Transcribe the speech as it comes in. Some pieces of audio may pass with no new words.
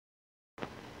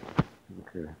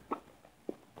Okay.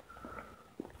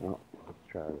 Well, let's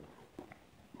try this.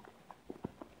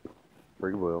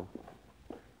 Free will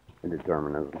and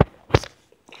determinism.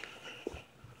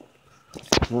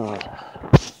 It's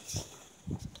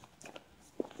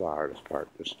the hardest part,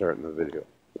 just starting the video.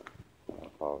 I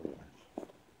apologize.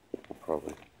 I'll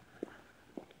probably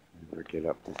never get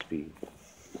up to speed.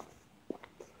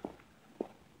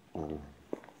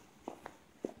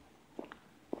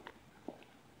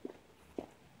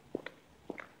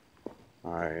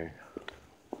 I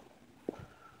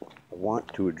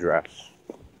want to address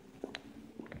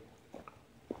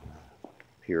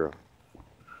Pyrrha.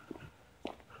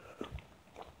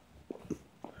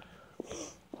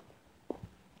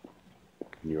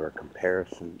 Your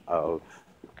comparison of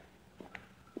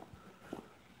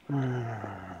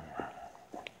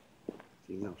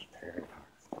Zeno's paradox,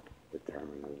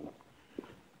 determinism,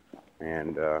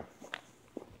 and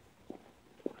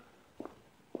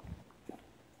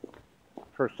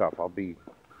first off, I'll be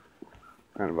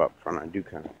kind of upfront. I do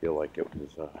kind of feel like it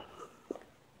was a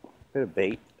bit of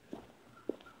bait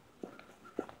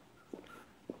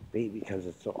because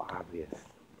it's so obvious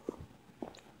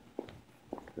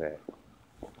that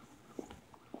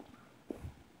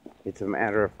it's a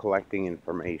matter of collecting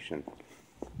information.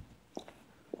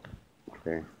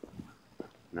 Okay,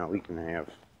 now we can have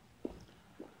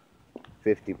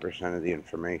 50% of the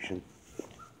information,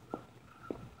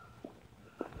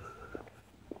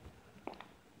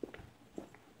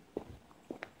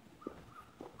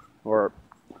 or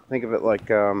think of it like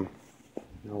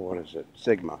what is it?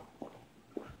 Sigma.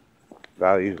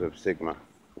 Values of sigma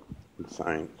in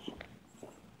science.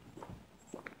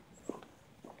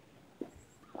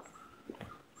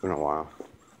 It's been a while.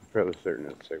 I'm fairly certain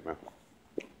it's sigma.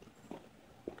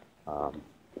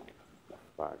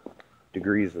 But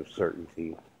degrees of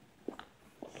certainty.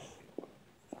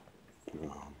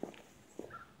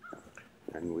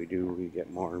 And we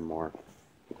get more and more.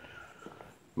 The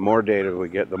more data we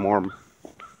get, the more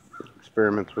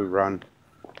experiments we run,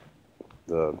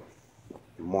 the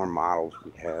more models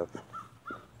we have,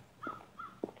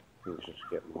 things just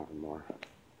get more and more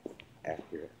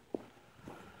accurate.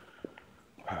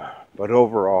 But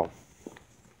overall,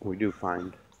 we do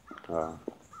find that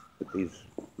these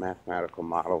mathematical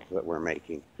models that we're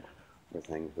making for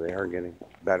things, they are getting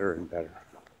better and better.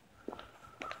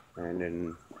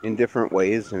 And in different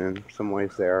ways, and in some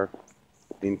ways they are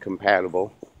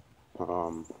incompatible.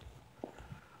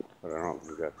 But I don't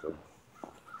think that's a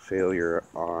failure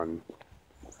on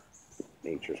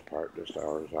nature's part, just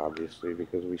ours, obviously,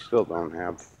 because we still don't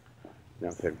have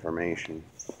enough information.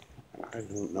 I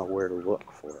don't know where to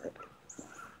look for it.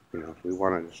 You know, if we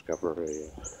want to discover a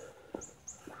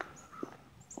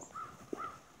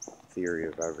theory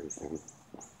of everything,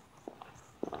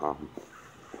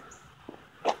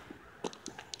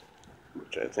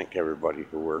 which I think everybody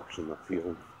who works in the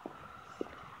field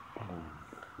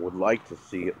would like to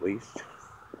see, at least,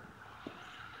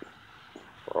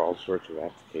 for all sorts of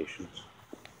applications.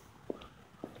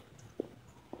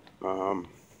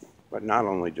 But not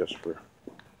only just for,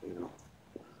 you know,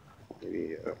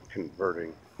 maybe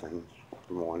converting things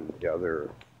from one to the other,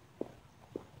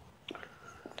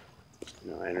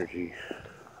 you know, energy,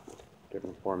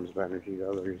 different forms of energy to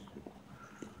others,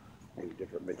 maybe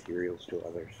different materials to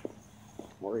others,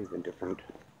 or even different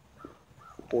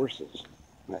forces.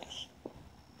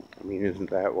 I mean, isn't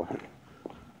that what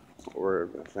we're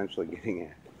essentially getting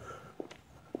at?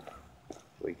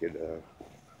 We could,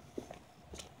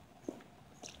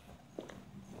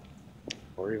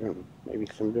 or even maybe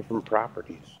some different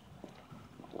properties,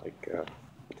 like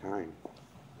time.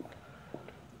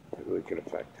 Maybe we could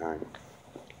affect time.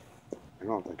 I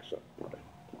don't think so,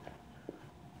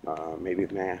 but maybe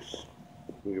mass.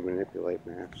 We can manipulate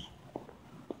mass.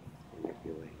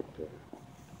 Manipulate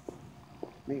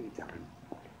maybe time.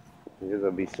 Maybe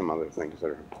there'll be some other things that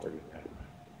are important. I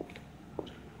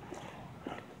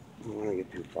don't want to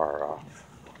get too far off.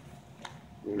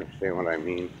 You understand what I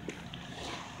mean?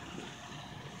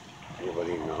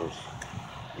 Everybody knows,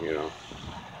 you know,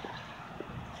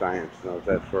 science knows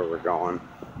that's where we're going.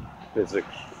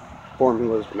 Physics,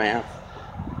 formulas, math.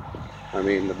 I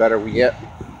mean, the better we get,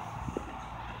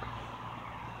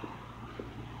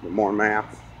 the more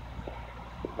math,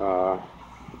 the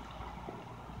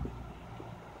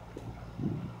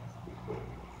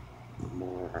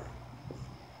more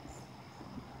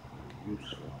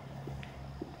useful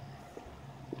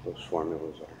those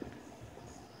formulas are.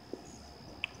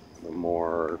 The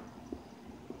more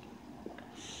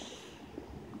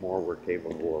we're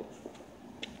capable of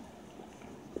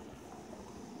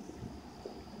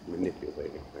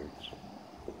manipulating things.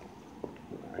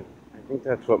 I think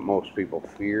that's what most people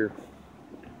fear.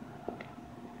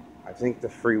 I think the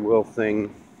free will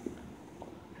thing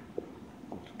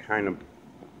is kind of,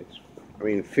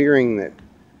 fearing that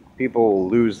people will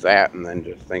lose that and then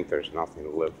just think there's nothing to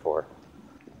live for.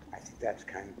 I think that's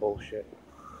kind of bullshit.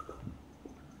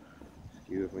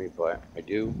 Excuse me, but I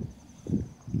do.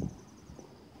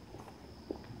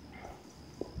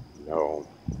 No,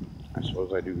 I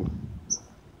suppose I do.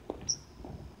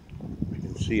 I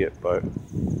can see it, but let's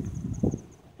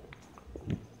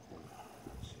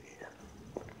see.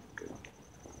 Good.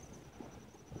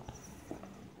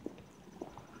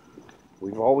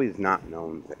 We've always not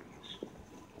known things.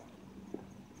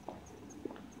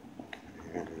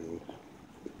 And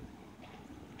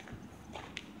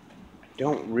I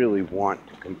don't really want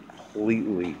to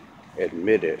completely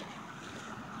admit it,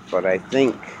 but I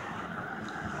think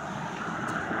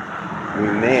we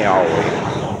may always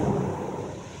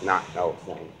not know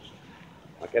things.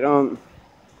 Like I'm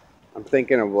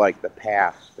thinking of like the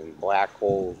past and black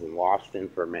holes and lost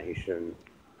information.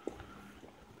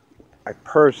 I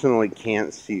personally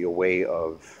can't see a way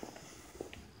of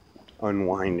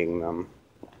unwinding them.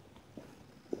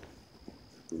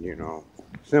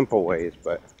 Simple ways,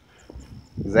 but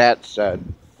that said,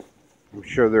 I'm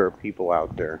sure there are people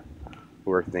out there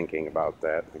who are thinking about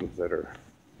that, things that are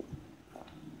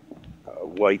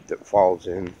light that falls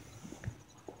in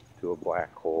to a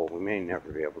black hole. We may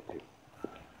never be able to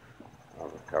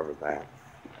recover that,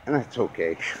 and that's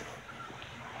okay.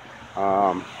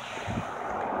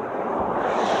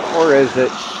 Or is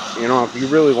it, if you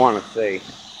really want to say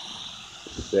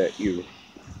that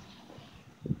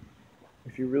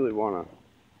if you really want to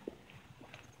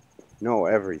know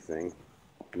everything,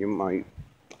 you might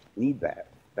need that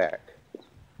back,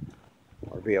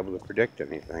 or be able to predict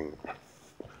anything.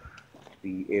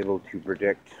 Be able to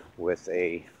predict with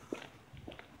a,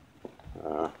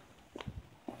 I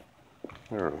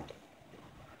don't know,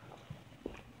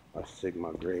 a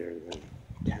sigma greater than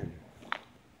 10,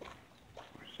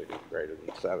 or sigma greater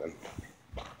than 7.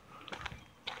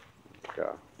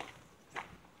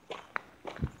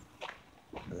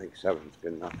 I think 7's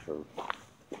good enough for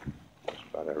just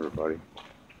about everybody.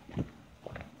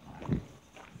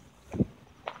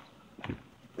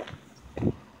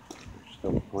 There's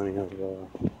still plenty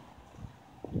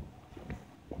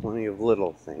of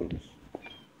little things,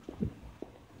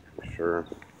 for sure.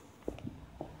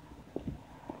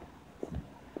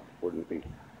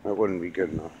 That wouldn't be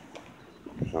good enough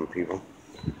for some people.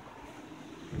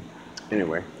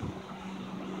 Anyway,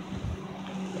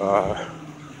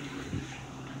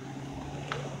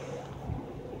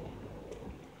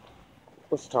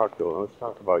 let's talk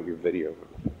about your video.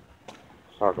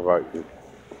 Let's talk about you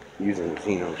using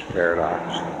Zeno's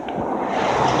paradox,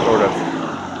 sort of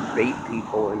bait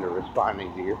people into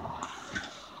responding to you,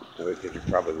 because you're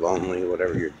probably lonely,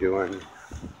 whatever you're doing,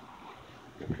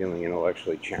 you're feeling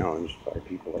intellectually challenged by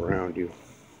people around you.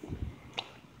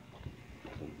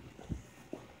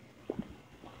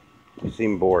 You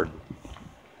seem bored.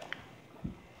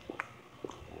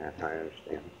 Yeah, I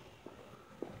understand.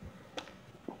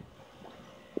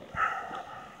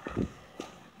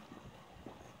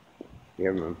 You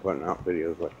haven't been putting out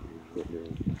videos like you usually do.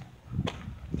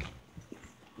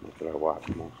 That's what I watch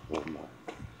most of them, but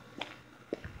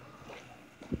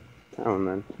now and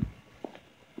then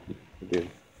I do.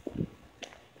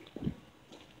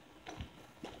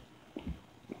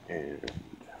 And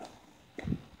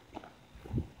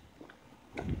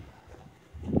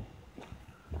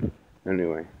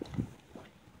anyway,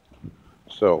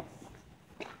 so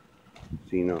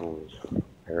Zeno's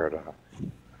paradox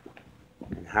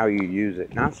and how you use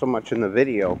it, not so much in the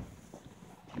video,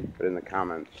 but in the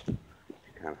comments,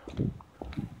 kind of the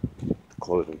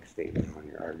closing statement on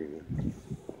your argument.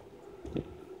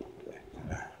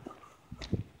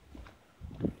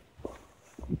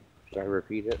 Should I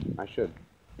repeat it? I should.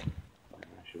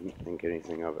 I shouldn't think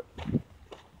anything of it.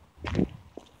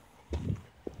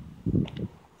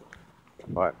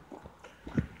 But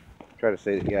try to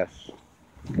say that yes,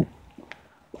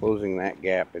 closing that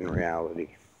gap in reality.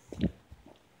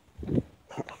 You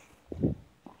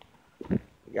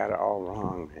got it all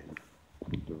wrong, man.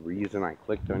 The reason I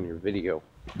clicked on your video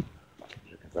is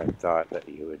because I thought that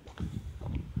you would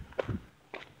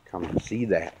come to see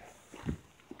that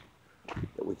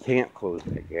we can't close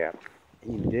that gap.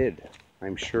 And you did.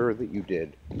 I'm sure that you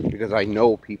did, because I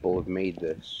know people have made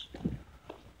this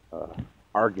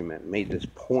argument, made this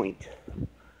point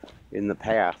in the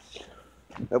past,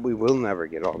 that we will never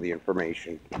get all the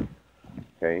information.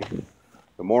 Okay?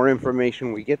 The more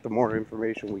information we get, the more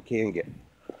information we can get.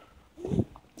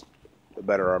 The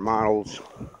better our models,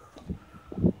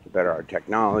 the better our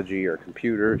technology or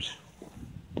computers.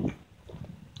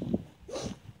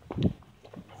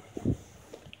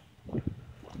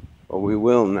 But we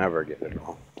will never get it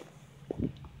all.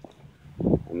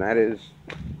 And that is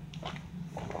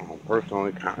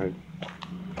personally kind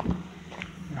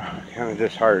of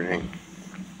disheartening.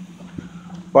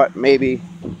 But maybe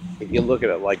if you look at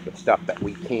it like the stuff that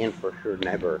we can for sure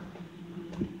never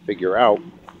figure out,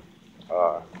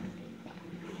 a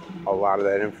lot of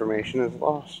that information is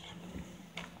lost.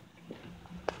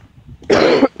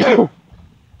 As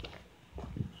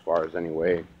far as any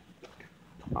way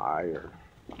I or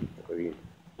anybody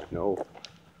I know,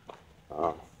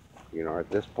 at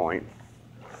this point.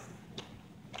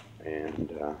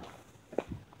 And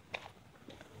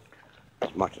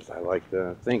as much as I like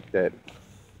to think that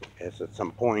at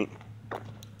some point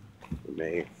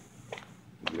we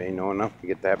may know enough to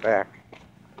get that back,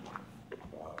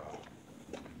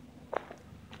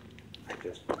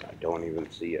 I don't even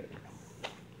see it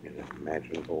in an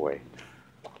imaginable way.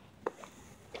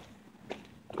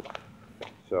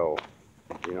 So,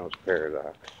 Zeno's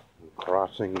paradox.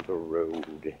 Crossing the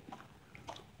road.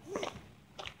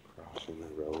 Crossing the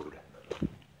road.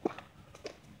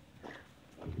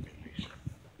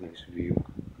 Nice view.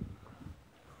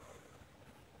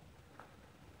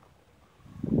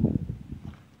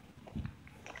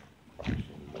 Crossing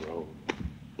the road.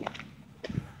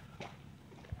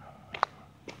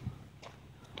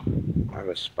 I have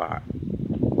a spot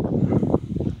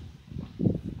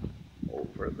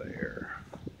over there,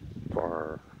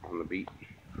 far on the beach,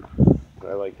 that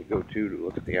I like to go to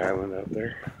look at the island out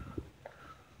there.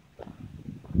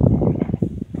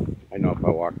 I know if I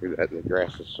walk through that and the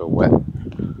grass is so wet,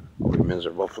 I'll be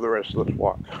miserable for the rest of this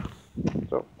walk.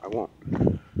 So I won't.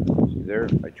 See there,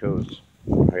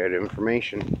 I had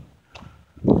information,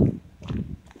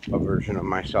 a version of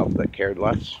myself that cared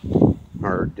less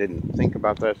or didn't think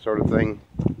about that sort of thing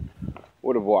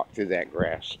would have walked through that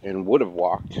grass and would have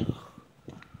walked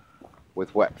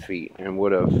with wet feet and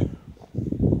would have,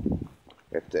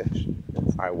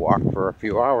 if I walked for a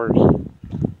few hours,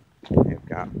 I've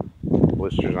got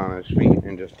blisters on his feet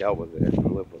and just dealt with it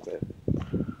and lived with it.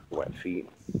 Wet feet.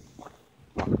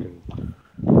 Walking.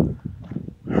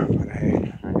 But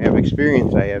I have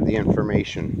experience, I have the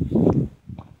information.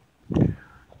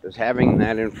 Does having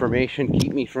that information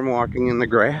keep me from walking in the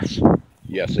grass?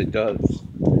 Yes, it does.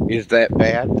 Is that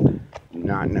bad?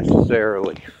 Not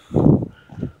necessarily.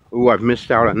 Ooh, I've missed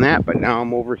out on that, but now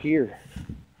I'm over here.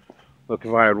 Look,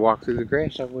 if I had walked through the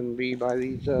grass, I wouldn't be by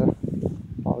these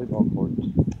volleyball courts.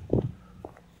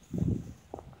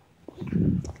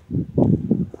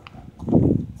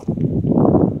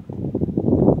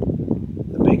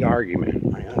 The big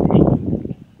argument, I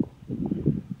understand.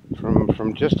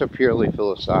 From just a purely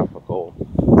philosophical,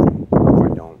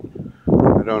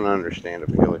 I don't understand a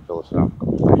purely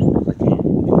philosophical position because I can't.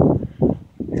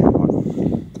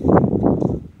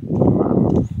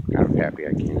 I'm kind of happy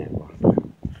I can't have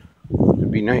one.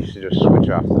 It'd be nice to just switch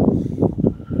off the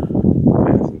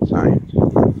math and science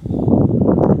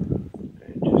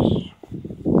and just,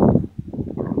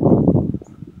 I don't know.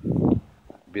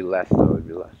 It'd be less though, it'd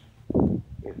be less.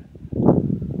 Yeah. I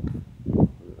don't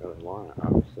really want it,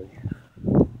 obviously.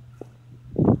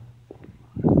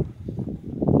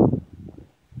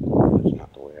 That's not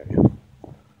the way I am.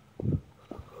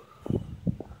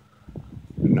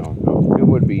 No, it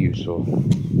would be useful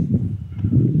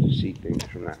to see things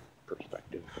from that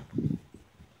perspective. And,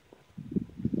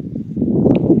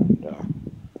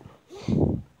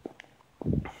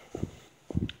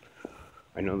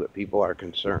 I know that people are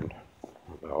concerned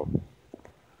about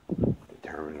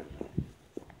determinism,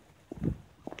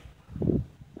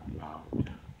 about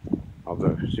all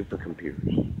the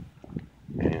supercomputers,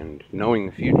 and knowing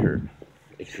the future.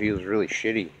 It feels really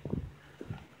shitty.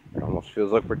 It almost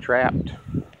feels like we're trapped.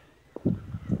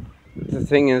 The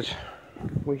thing is,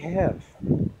 we have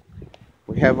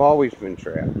always been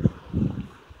trapped.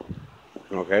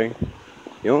 Okay?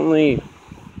 The only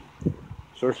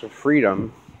source of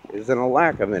freedom is in a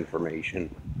lack of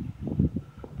information.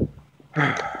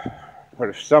 But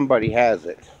if somebody has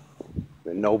it,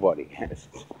 then nobody has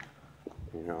it.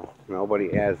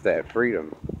 Nobody has that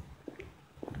freedom.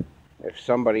 If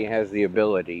somebody has the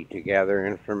ability to gather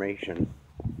information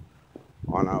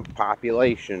on a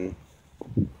population,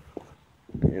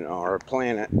 or a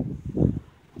planet,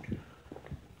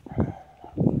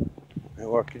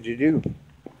 what could you do?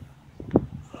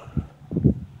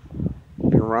 You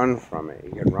can run from it.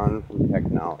 You can run from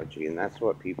technology, and that's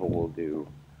what people will do.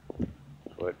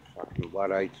 That's what fucking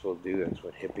Luddites will do. That's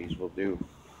what hippies will do.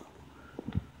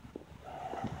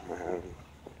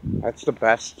 That's the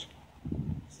best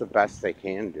the best they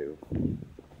can do.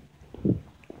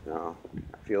 I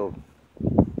feel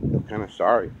kind of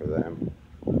sorry for them.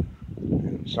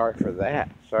 And sorry for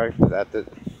that. Sorry for that.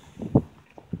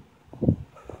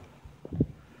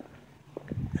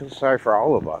 I feel sorry for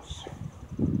all of us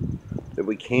that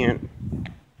we can't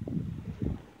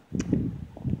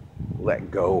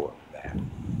let go of that.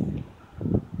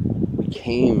 We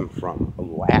came from a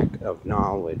lack of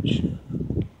knowledge.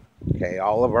 Okay,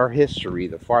 all of our history,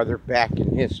 the farther back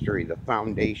in history, the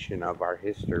foundation of our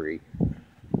history,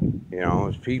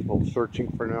 is people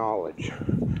searching for knowledge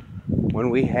when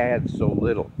we had so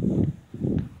little.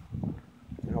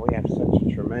 Now we have such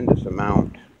a tremendous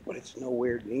amount, but it's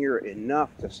nowhere near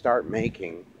enough to start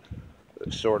making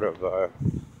sort of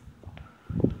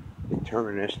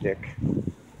deterministic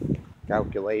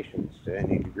calculations to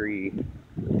any degree,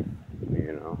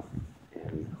 and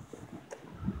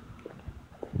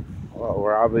well,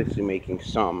 we're obviously making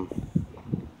some.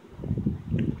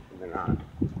 They're not,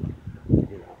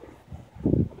 you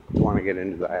want to get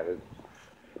into that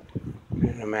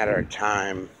in a matter of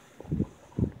time,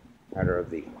 matter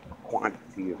of the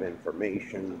quantity of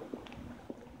information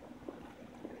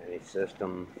in any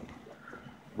system.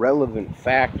 Relevant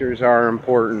factors are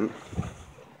important.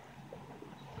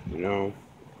 Do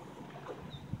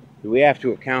we have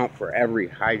to account for every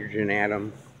hydrogen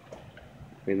atom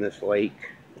in this lake,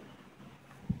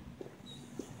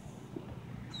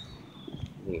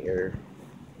 in the air,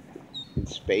 in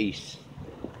space?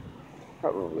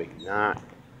 Probably not.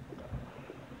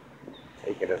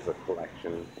 Take it as a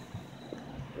collection,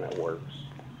 and that works.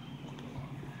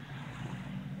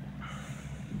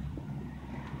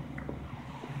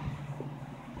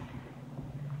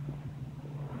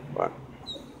 But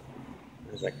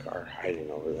there's that car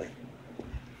hiding over there.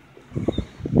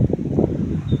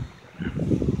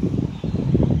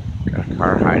 Got a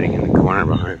car hiding in the corner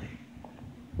behind me.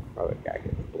 Probably a guy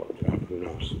getting a blowjob. Who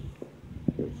knows?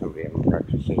 Maybe somebody having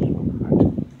breakfast. They just want to hide.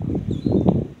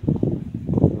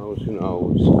 Who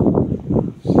knows?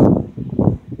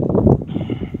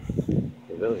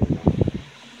 Really knows.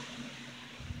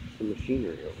 Some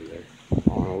machinery over there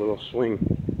on a little swing.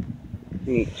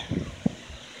 Neat.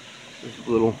 This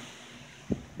little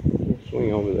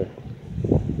swing over there.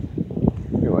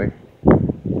 Anyway,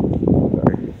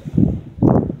 sorry.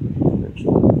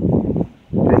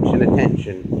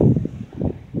 Attention.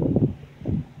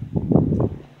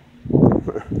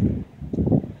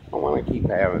 I want to keep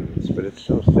having this, but it's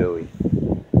so silly.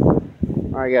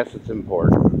 I guess it's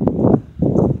important.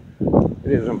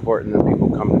 It is important that people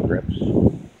come to grips,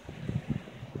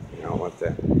 with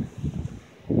it,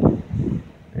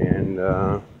 and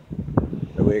that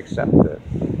we accept it.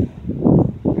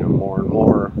 More and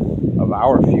more of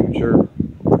our future is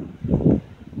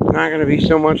not going to be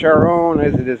so much our own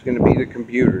as it is going to be the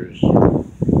computers.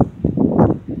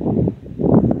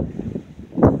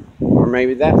 Or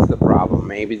maybe that's the problem.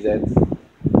 Maybe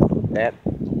that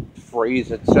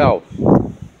phrase itself,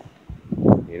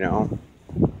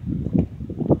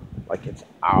 like it's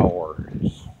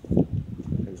ours.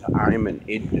 Because I'm an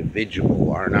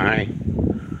individual, aren't I?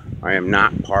 I am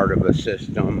not part of a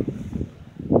system.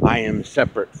 I am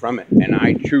separate from it, and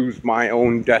I choose my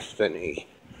own destiny.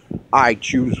 I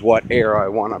choose what air I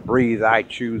want to breathe. I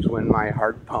choose when my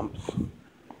heart pumps.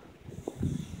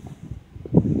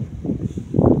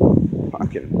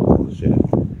 Fucking bullshit.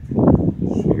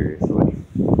 Seriously.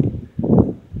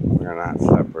 We're not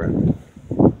separate.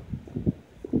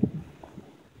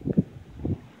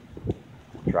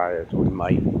 Try as we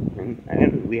might,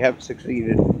 and we have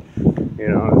succeeded,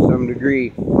 to some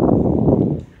degree.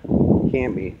 You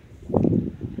can't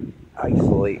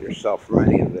isolate yourself from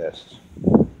any of this.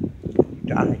 You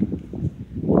die.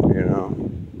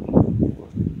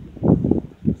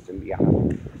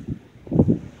 Symbiotic.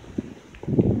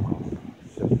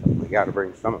 System. We got to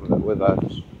bring some of it with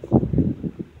us.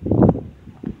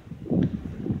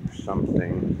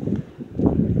 Something.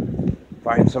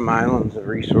 Find some islands of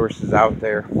resources out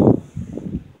there.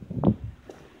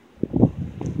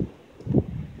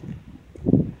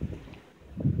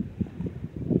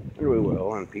 And we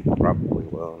will, and people probably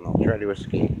will, and they'll try to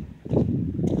escape.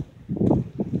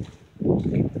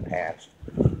 Escape the past.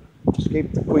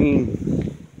 Escape the queen.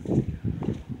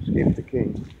 Escape the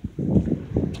king.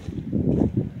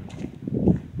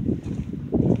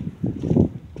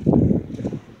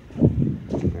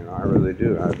 I really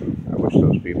do. I wish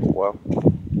those people well.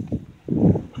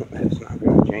 It's not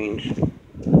going to change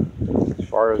as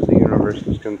far as the universe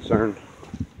is concerned,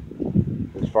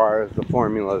 as far as the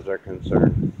formulas are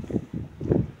concerned.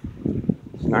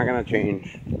 It's not going to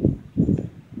change.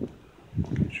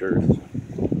 Truth.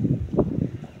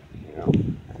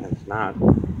 It's not.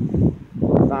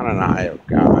 not an eye of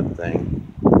God thing.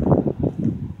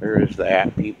 There is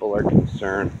that. People are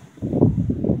concerned.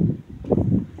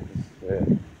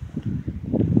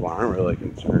 People aren't really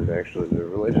concerned, actually. The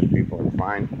religious people are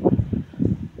fine.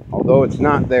 Although it's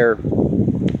not their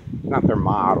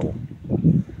model,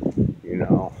 you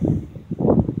know.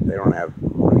 They don't have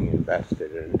money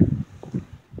invested in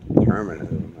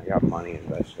determinism. They got money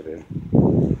invested in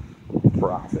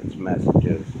prophets'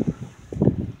 messages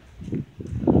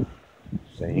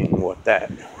saying what the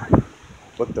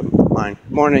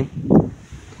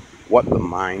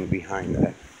mind behind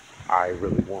that I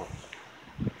really wants.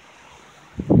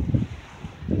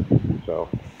 So,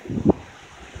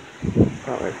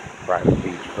 probably private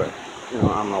beach, but you know,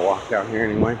 I'm gonna walk down here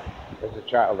anyway. As a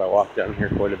child, I walked down here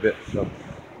quite a bit, so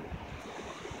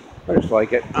I just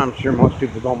like it. I'm sure most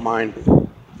people don't mind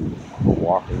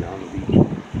walking down the beach.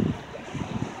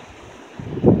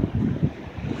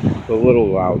 It's a little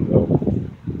loud though.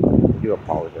 I do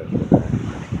apologize for that.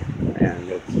 And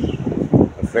it's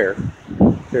a fair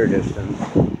distance.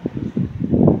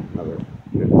 Another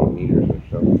 15 meters or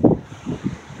so.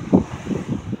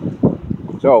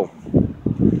 So,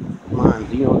 come on,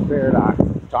 Zeno's Paradox.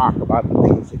 Talk about the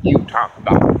things that you talk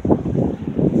about.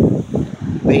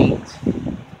 Bait.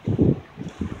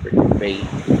 Freaking bait.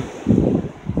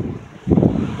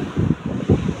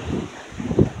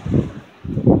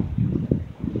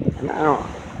 And I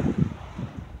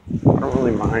don't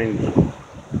really mind.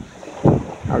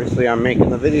 Obviously, I'm making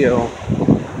the video.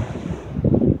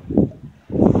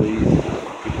 Please,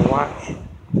 people watch.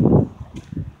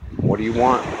 What do you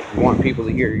want? You want people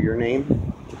to hear your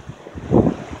name?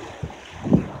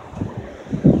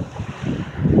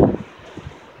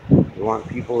 You want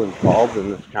people involved in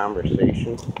this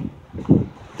conversation?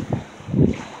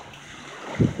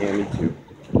 Yeah, me too.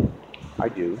 I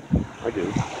do.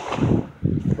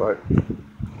 But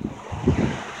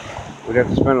we'd have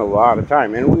to spend a lot of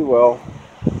time, and we will.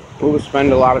 We will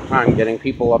spend a lot of time getting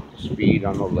people up to speed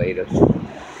on the latest.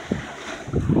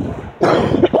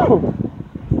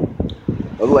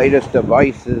 The latest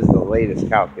devices, the latest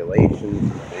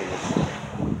calculations,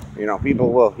 you know,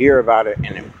 people will hear about it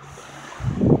and,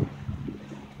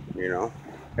 you know,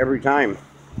 every time.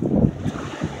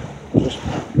 Just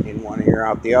in one ear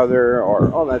out the other,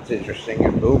 or, oh, that's interesting,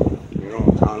 and boom, you know,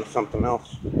 it's on something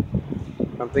else.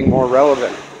 Something more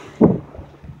relevant.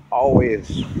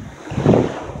 Always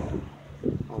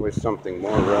something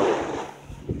more relevant.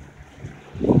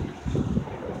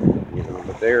 You know,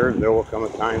 but there will come a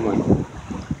time when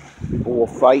people will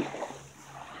fight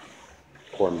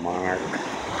for monarch.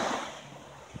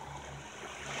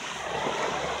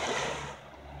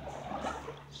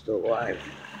 Still alive.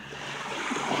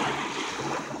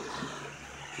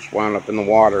 Just wound up in the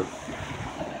water.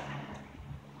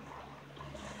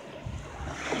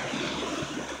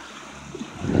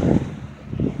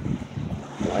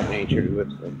 Why nature do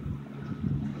its thing?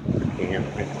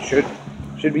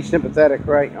 It should be sympathetic,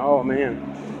 right? Oh man,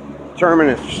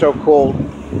 Determinists are so cold,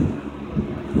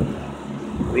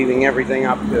 leaving everything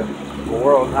up to the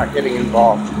world, not getting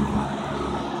involved.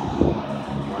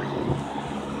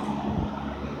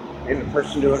 Maybe the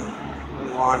person do it.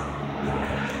 Move on.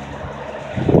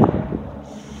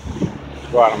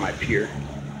 Let's go out on my pier.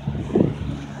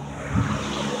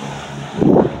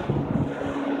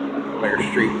 Blair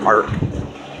Street Park.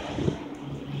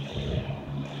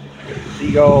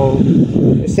 Seagulls.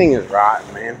 This thing is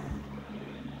rotten, man.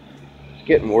 It's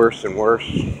getting worse and worse.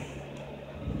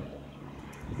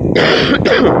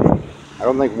 I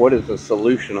don't think wood is a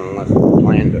solution unless we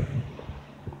plan to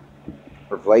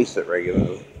replace it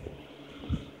regularly.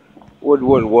 Wood.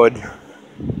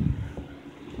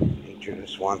 Nature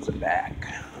just wants it back.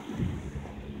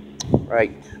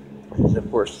 Right. As if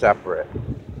we're separate.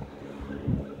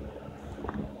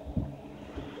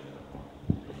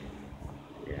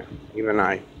 Yeah. Even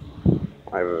I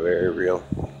have a very real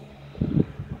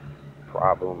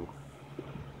problem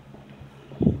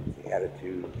with the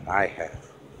attitude I have.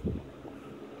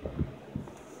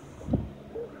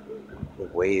 The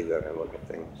way that I look at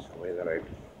things, the way that it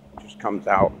just comes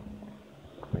out,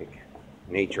 like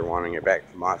nature wanting it back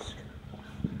from us.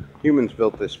 Humans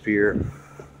built this pier.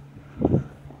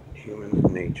 Humans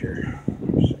and nature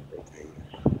are separate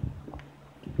things.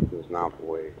 It was not the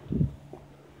way.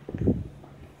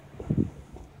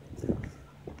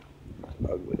 It's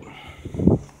ugly.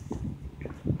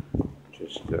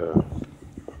 Just,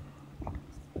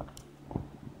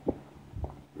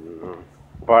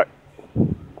 but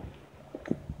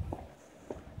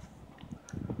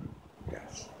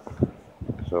yes.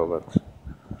 So let's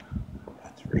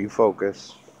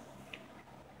refocus.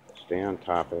 Stay on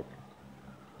topic.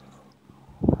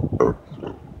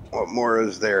 What more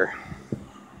is there?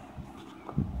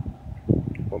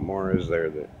 What more is there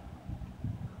that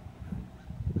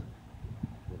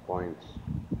points?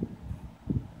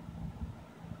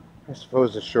 I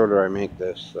suppose the shorter I make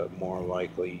this, the more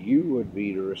likely you would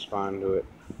be to respond to it.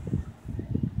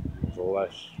 The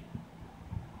less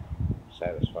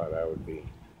satisfied I would be.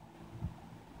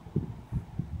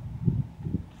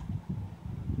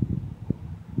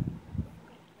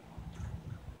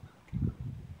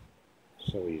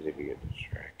 So easy to get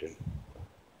distracted.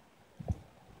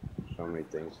 So many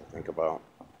things to think about.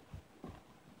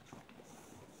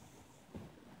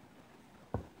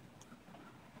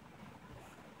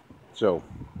 So,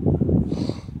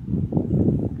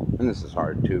 and this is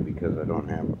hard too because I don't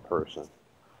have a person.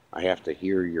 I have to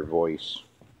hear your voice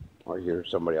or hear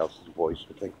somebody else's voice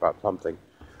to think about something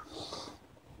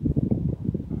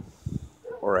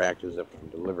or act as if I'm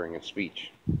delivering a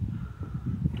speech.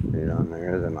 You know, and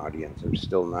there is an audience. I'm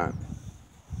still not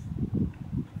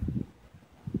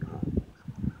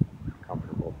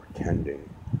comfortable pretending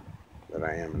that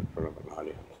I am in front of an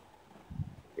audience.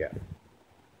 Yeah.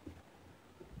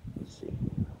 Let's see.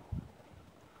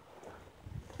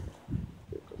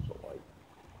 Get this a light.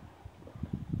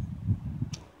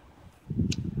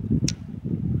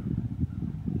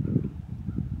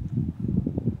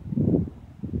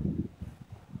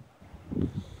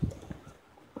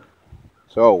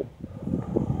 So,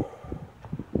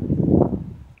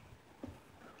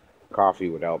 coffee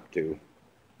would help too.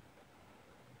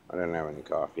 I didn't have any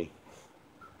coffee.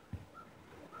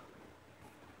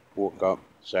 Woke up,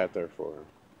 sat there for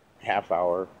a half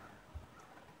hour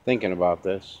thinking about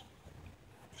this.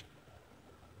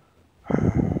 I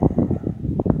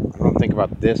don't think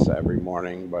about this every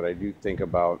morning, but I do think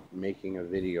about making a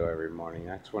video every morning.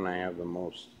 That's when I have the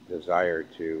most desire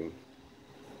to.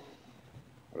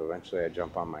 But eventually I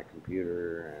jump on my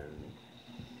computer and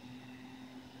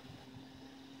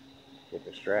get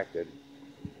distracted.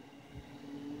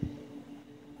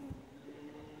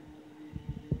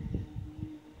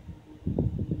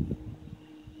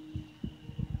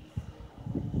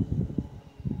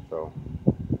 So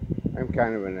I'm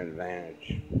kind of an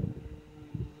advantage,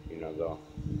 you know, the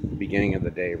beginning of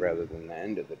the day rather than the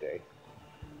end of the day.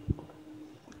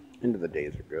 End of the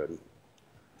days are good.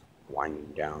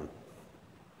 Winding down.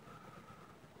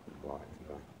 But,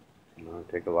 you know, it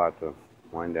takes a lot to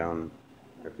wind down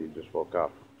after you just woke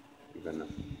up, even if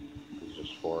it's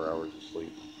just 4 hours of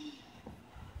sleep.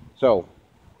 So,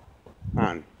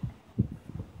 on.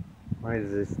 Why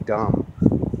is this dumb?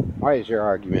 Why is your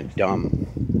argument dumb?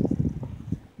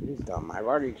 It is dumb. I've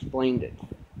already explained it.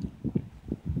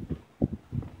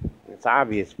 It's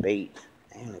obvious bait.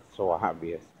 Man, it's so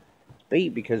obvious. It's bait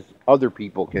because other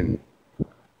people can,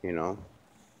 you know.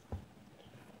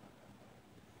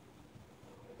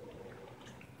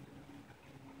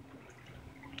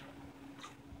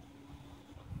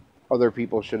 Other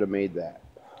people should have made that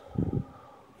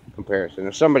comparison.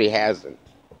 If somebody hasn't,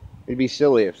 it'd be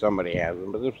silly if somebody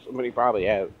hasn't, but if somebody probably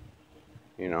has,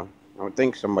 you know, I would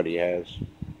think somebody has,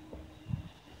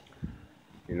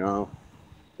 you know,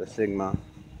 the Sigma.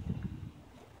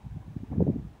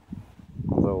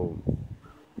 Although,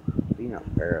 being a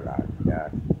paradox,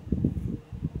 God,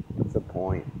 what's the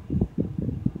point?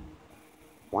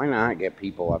 Why not get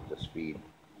people up to speed?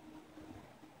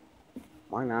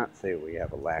 Why not say we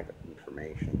have a lack of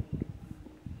information?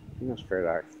 Venus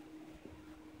paradox,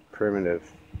 primitive,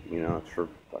 you know, it's for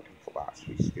fucking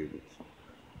philosophy students.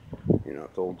 You know,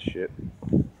 it's old shit.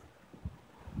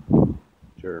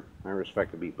 Sure, I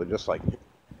respect the people, just like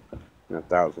in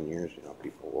 1,000 years, you know,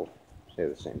 people will say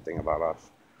the same thing about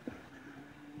us.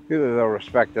 Either they'll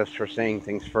respect us for saying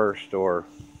things first, or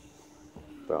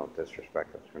they'll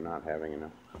disrespect us for not having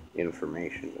enough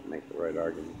information to make the right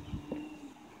arguments.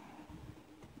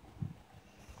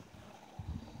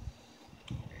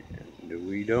 And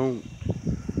we don't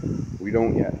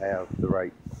yet have the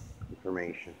right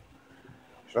information.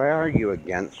 Should I argue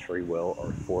against free will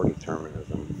or for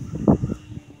determinism?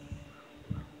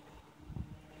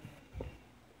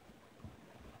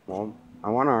 Well, I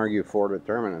want to argue for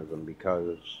determinism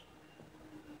because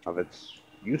of its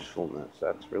usefulness.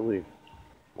 That's really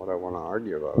what I want to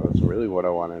argue about. That's really what I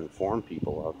want to inform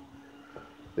people of.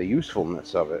 The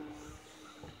usefulness of it.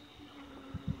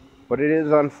 But it is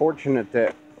unfortunate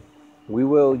that we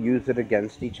will use it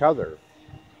against each other.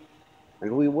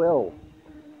 And we will.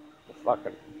 The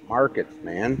fucking markets,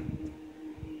 man.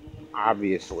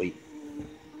 Obviously.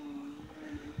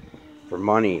 For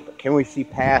money. But can we see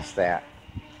past that?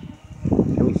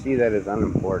 Can we see that as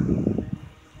unimportant?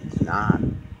 It's not.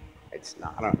 It's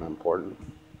not unimportant.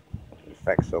 It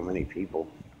affects so many people.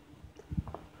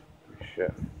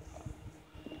 Shit.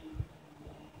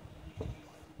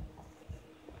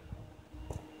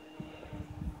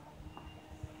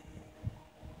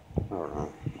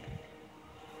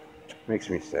 Makes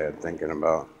me sad thinking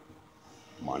about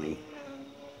money,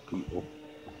 people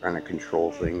trying to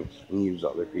control things and use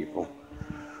other people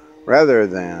rather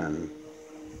than,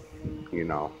 you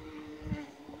know,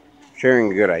 sharing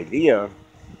a good idea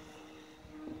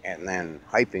and then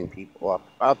hyping people up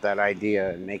about that idea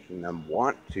and making them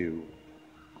want to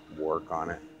work on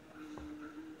it.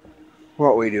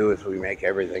 What we do is we make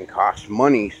everything cost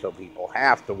money so people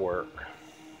have to work.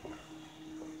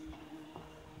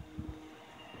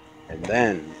 And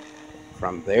then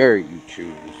from there you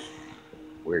choose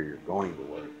where you're going to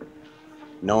work,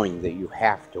 knowing that you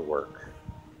have to work.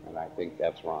 And I think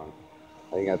that's wrong.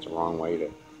 I think that's a wrong way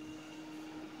to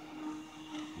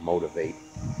motivate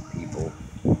people.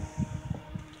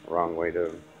 Wrong way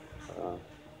to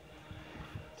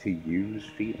use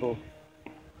people,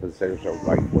 because there's a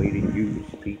right way to use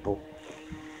people.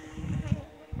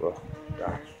 Oh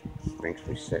gosh, this makes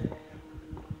me sick. It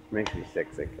makes me sick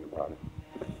thinking about it.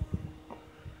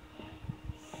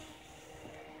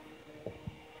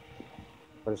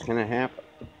 But it's gonna happen.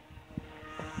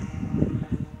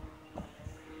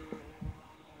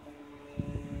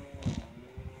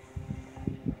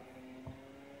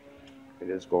 It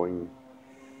is going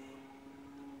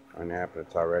to happen.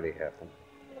 It's already happened.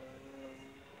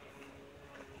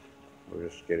 We're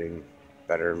just getting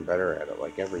better and better at it,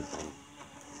 like everything.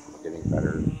 We're getting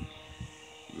better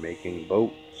making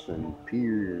boats and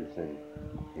piers and,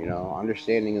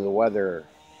 understanding of the weather,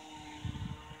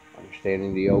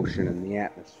 understanding the ocean and the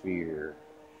atmosphere,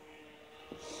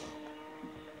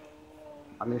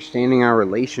 understanding our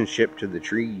relationship to the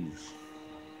trees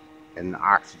and the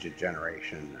oxygen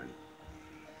generation and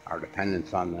our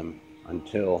dependence on them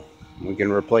until we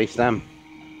can replace them.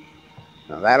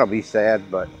 Now that'll be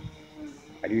sad, but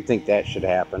I do think that should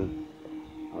happen.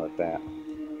 How about that?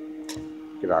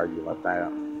 Could argue about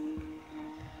that.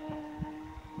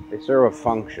 They serve a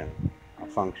function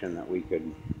that we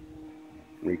could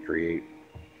recreate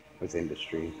with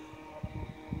industry.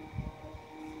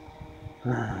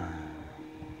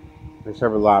 They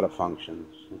serve a lot of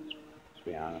functions, let's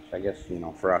be honest. I guess,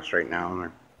 for us right now,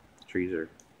 our trees are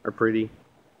pretty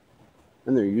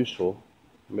and they're useful.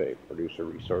 They produce a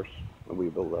resource that we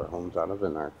build our homes out of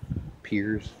and our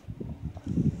piers,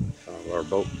 our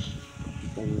boats,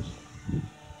 things.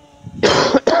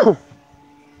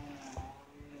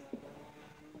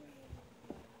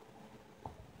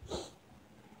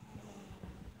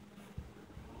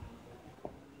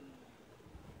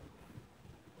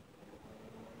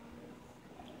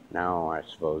 Now, I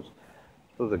suppose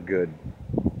a good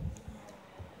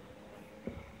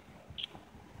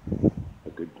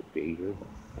debater,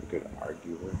 a good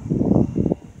arguer,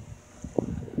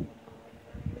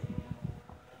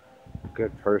 a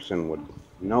good person would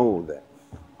know that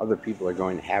other people are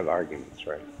going to have arguments,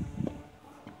 right?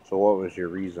 So what was your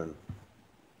reason?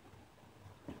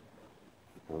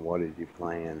 And what did you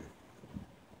plan?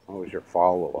 What was your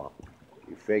follow-up?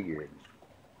 You figured,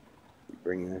 you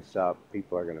bring this up,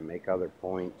 people are going to make other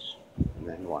points, and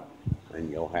then what?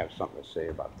 And you'll have something to say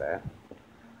about that.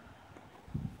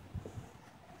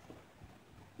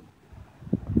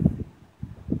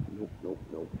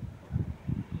 Nope.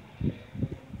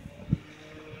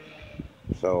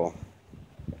 So,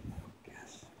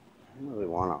 yes, I don't really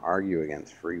want to argue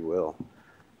against free will.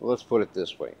 Well, let's put it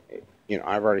this way.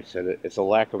 I've already said it. It's a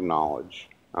lack of knowledge.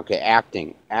 Okay,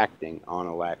 acting on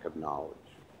a lack of knowledge.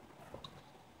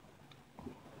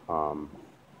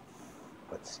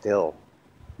 But still,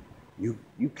 you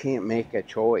can't make a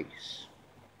choice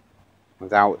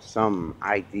without some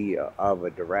idea of a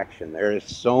direction. There is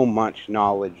so much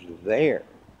knowledge there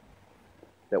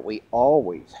that we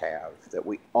always have, that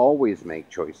we always make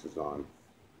choices on.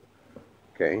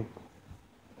 Okay?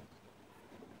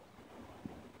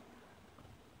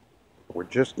 We're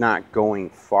just not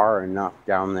going far enough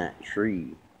down that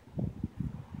tree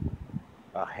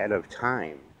ahead of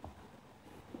time.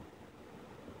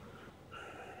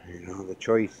 The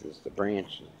choices, the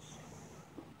branches.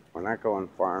 We're not going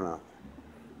far enough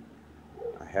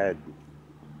ahead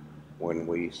when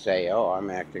we say, oh, I'm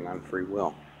acting on free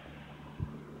will.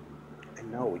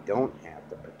 And no, we don't have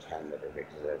to pretend that it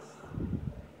exists.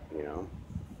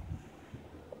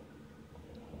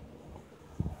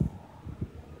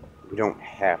 We don't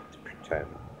have to pretend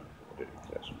that it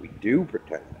exists. We do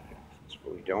pretend that it exists,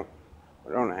 but we don't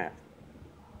have to.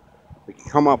 We can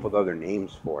come up with other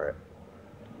names for it,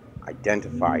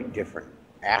 identify different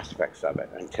aspects of it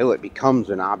until it becomes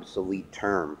an obsolete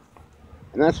term.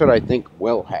 And that's what I think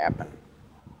will happen.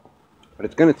 But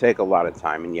it's going to take a lot of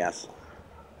time. And yes,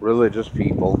 religious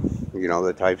people,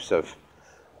 the types of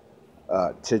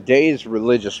today's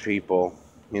religious people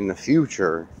in the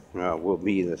future will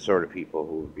be the sort of people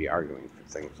who would be arguing for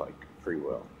things like free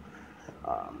will.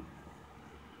 Um,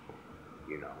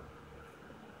 you know,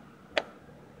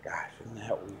 gosh, isn't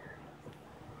that weird?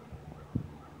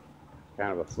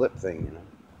 Kind of a flip thing, you know.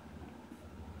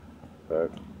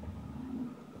 But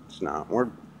it's not. We're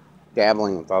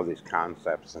dabbling with all these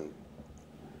concepts, and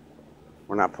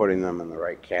we're not putting them in the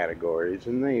right categories,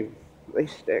 and they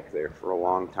stick there for a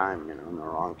long time, you know, in the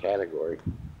wrong category.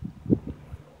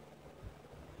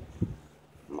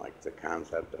 Like the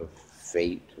concept of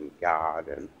fate and God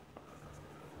and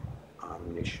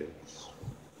omniscience.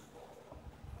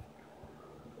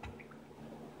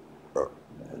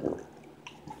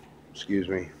 Excuse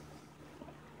me.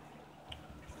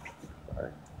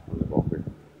 Sorry, I'm the vulgar.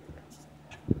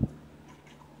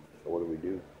 So what do we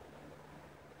do?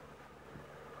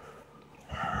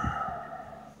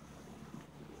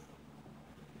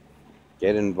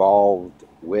 Get involved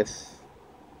with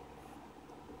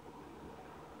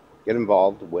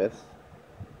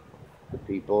the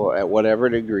people at whatever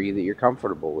degree that you're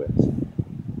comfortable with.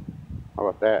 How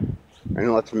about that?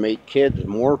 And let's make kids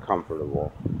more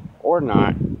comfortable. Or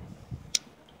not.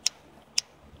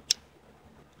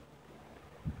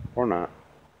 Or not.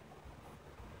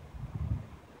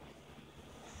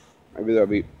 Maybe there'll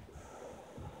be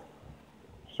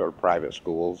sort of private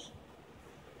schools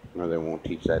where they won't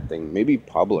teach that thing. Maybe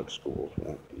public schools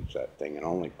won't teach that thing, and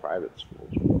only private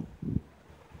schools will.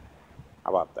 How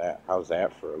about that? How's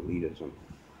that for elitism?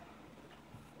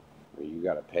 You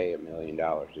got to pay $1 million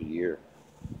a year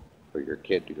for your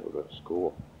kid to go to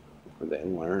school, where they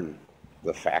learn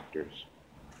the factors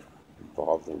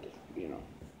involved in, you know,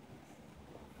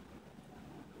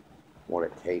 what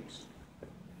it takes.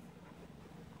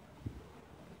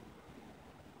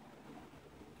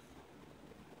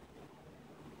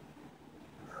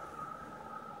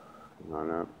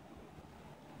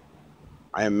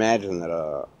 I imagine that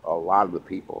a lot of the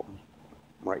people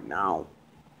right now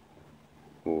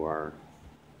who are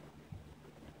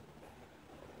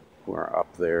up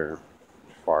there as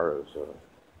far as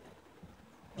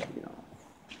you know,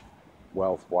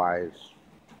 wealth wise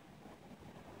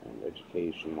and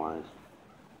education wise,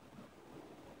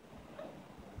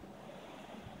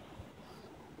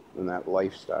 and that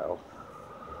lifestyle,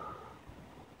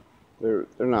 they're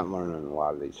not learning a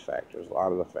lot of these factors. A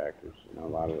lot of the factors, you know, a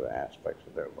lot of the aspects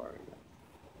that they're learning.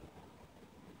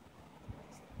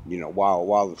 You know,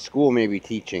 while the school may be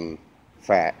teaching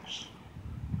facts,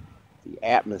 the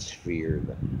atmosphere,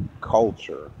 the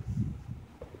culture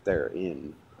that they're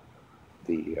in,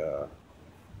 the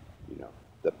you know,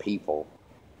 the people,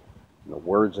 the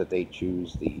words that they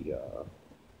choose, the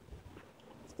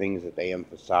things that they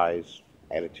emphasize,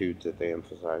 attitudes that they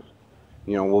emphasize,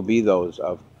 you know, will be those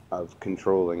of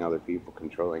controlling other people,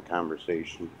 controlling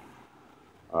conversation,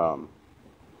 um,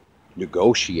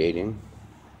 negotiating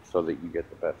so that you get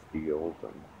the best deals,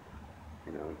 and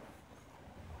you know,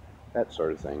 that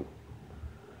sort of thing.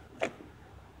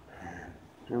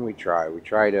 And we try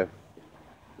to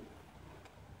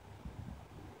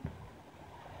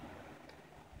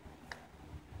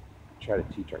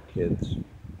teach our kids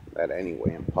that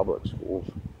anyway in public schools.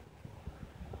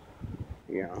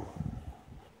 You know,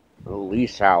 at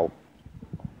least how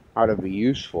to be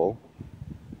useful.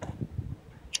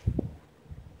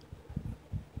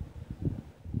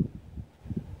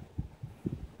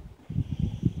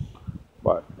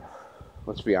 But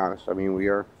let's be honest. I mean, we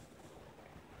are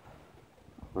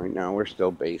right now. We're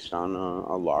still based on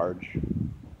a large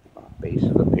base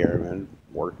of the pyramid,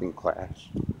 working class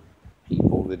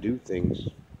people that do things.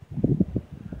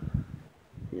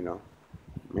 You know,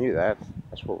 maybe that's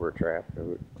what we're trapped.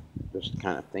 We're just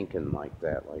kind of thinking like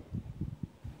that, like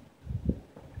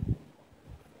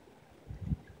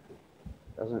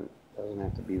doesn't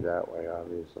have to be that way,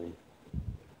 obviously.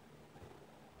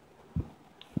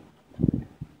 It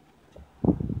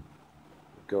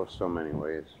goes so many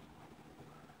ways,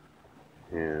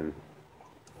 and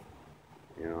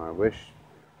you know, I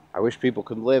wish people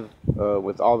could live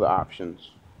with all the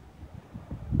options.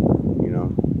 You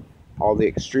know, all the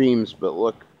extremes. But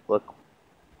look, you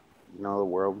know, the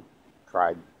world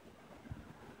tried.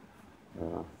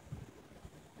 Uh,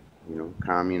 you know,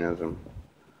 communism,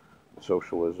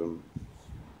 socialism,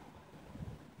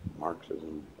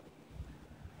 Marxism.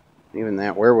 Even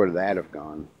that, where would that have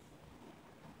gone?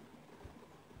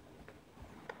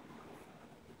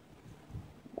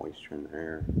 Moisture in the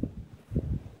air.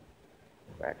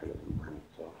 Back of the planet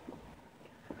itself.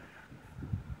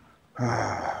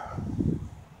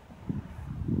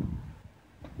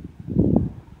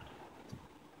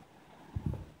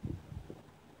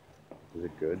 Is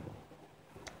it good?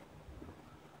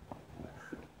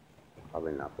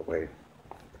 not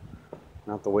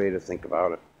the way to think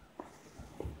about it.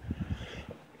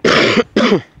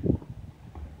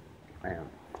 Man,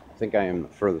 I think I am the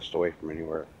furthest away from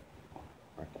anywhere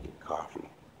where I can get coffee.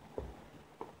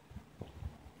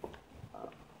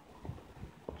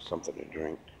 Something to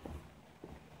drink.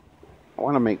 I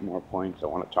want to make more points. I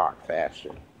want to talk faster.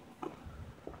 I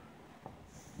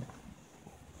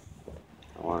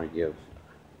want to give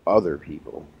other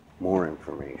people more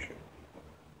information.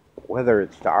 Whether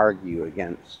it's to argue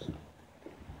against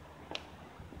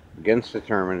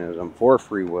determinism, for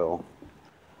free will,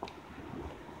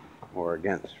 or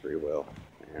against free will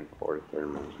and for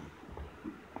determinism.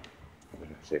 What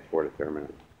did I say? For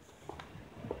determinism.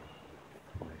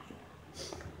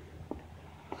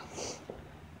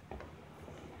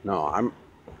 No, I'm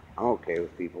okay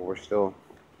with people. We're still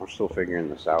figuring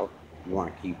this out. You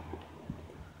want to keep,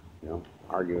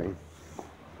 arguing,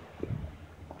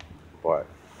 but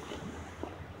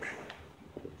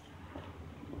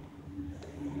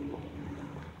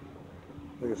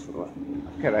what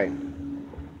could I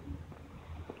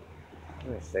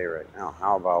say right now?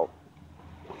 How about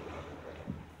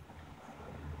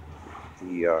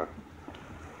the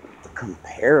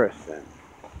comparison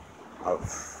of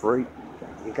free?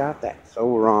 You got that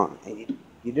so wrong. And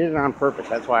you did it on purpose.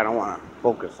 That's why I don't want to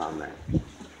focus on that.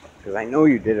 Because I know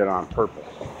you did it on purpose.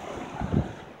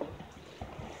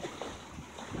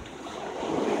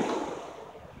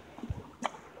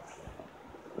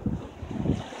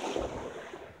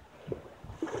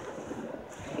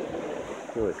 I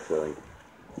feel like silly.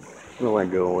 Where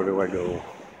do I go?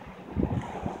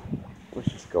 Let's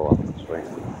just go up this way.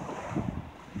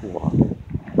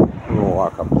 I'm gonna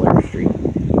walk up Blair Street.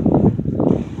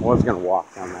 I was gonna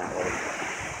walk down that way.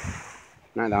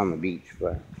 Not down the beach,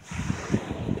 but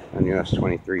on US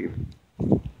 23.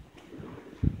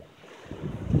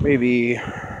 Maybe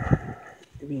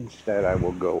instead I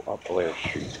will go up Blair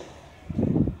Street.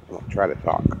 I'll try to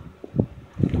talk.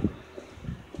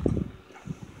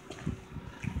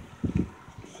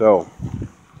 So,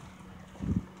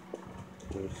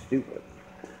 it was stupid.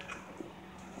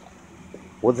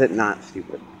 Was it not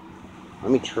stupid?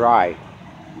 Let me try.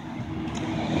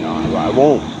 No, I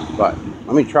won't, but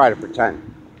let me try to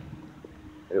pretend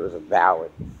that it was a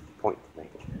valid point to make.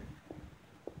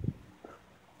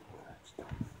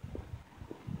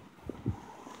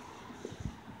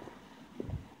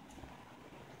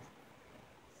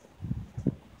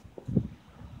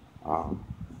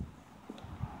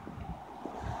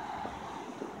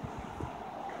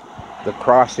 The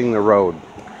crossing the road.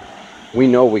 We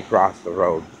know we crossed the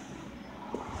road.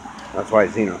 That's why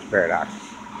Zeno's paradox is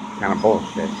kind of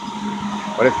bullshit.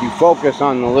 But if you focus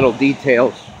on the little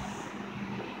details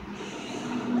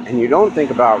and you don't think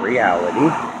about reality,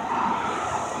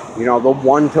 the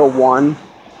 1 to 1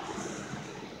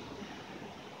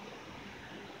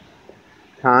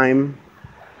 time,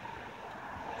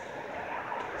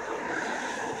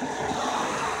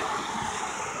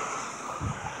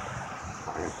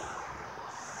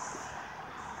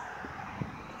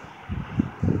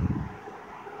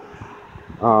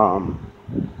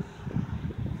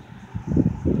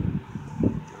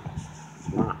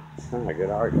 it's not a good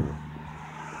argument.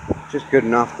 It's just good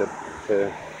enough to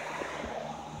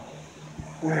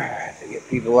get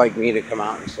people like me to come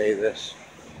out and say this,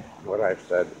 what I've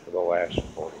said for the last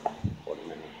 40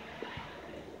 minutes.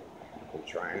 I've been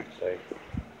trying to say.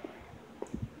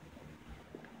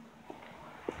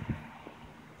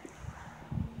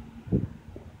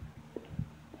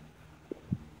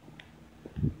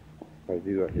 I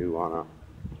do want to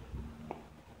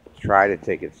try to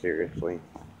take it seriously.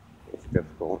 It's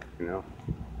difficult,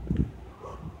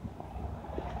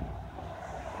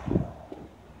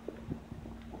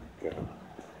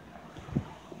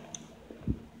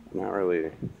 Not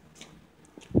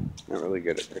really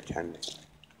good at pretending.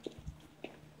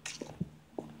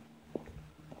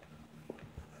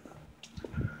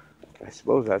 I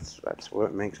suppose that's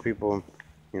what makes people,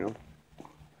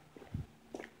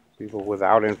 people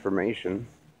without information.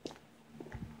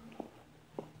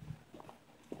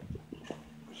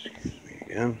 Excuse me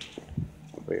again.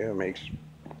 But yeah, it makes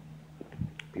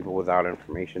people without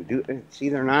information see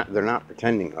they're not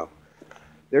pretending though.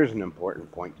 There's an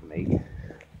important point to make.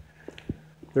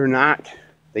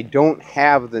 They don't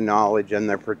have the knowledge and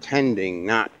they're pretending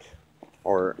not,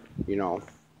 or,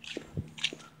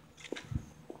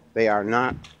 they are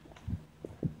not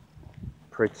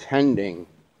pretending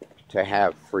to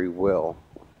have free will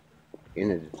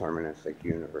in a deterministic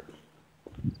universe.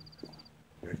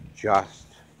 They're just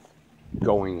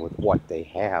going with what they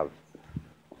have.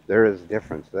 There is a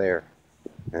difference there.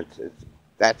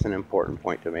 That's an important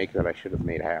point to make that I should have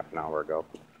made half an hour ago.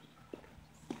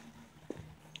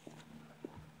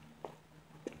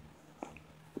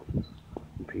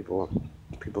 People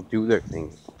do their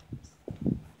things.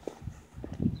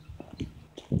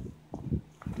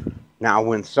 Now,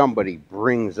 when somebody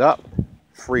brings up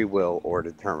free will or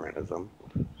determinism,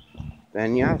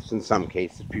 then yes, in some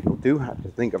cases, people do have to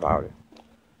think about it.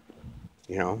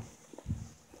 You know,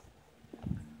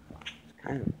 it's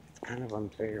kind of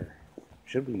unfair.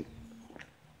 Should we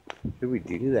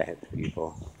do that to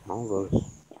people? All those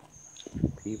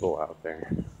people out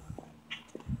there.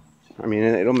 I mean,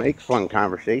 it'll make fun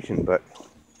conversation, but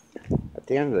at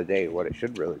the end of the day, what it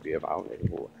should really be about is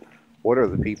what are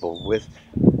the people with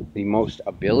the most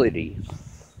ability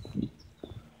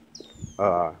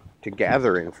to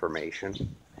gather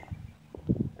information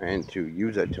and to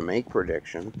use it to make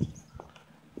predictions,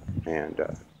 and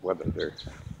whether they're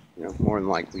more than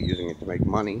likely using it to make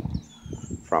money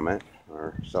from it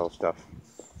or sell stuff.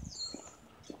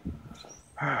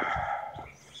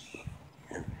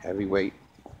 Heavyweight.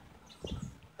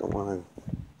 Don't want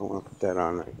to put that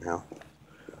on right now,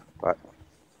 but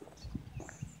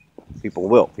people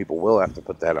will have to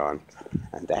put that on,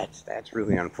 and that's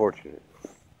really unfortunate,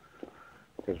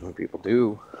 because when people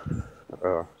do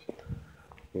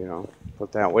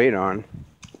put that weight on,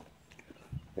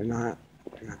 they're not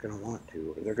going to want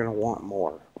to, or they're going to want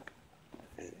more.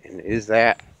 And is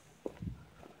that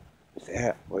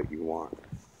what you want?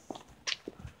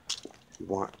 You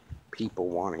want people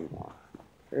wanting more.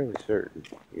 Fairly certain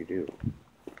you do.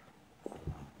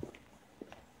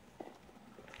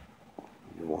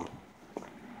 You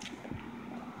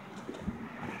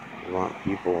want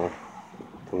people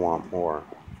to want more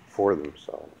for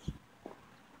themselves.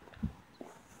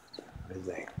 Is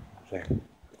that it's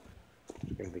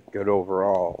going to be good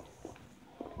overall.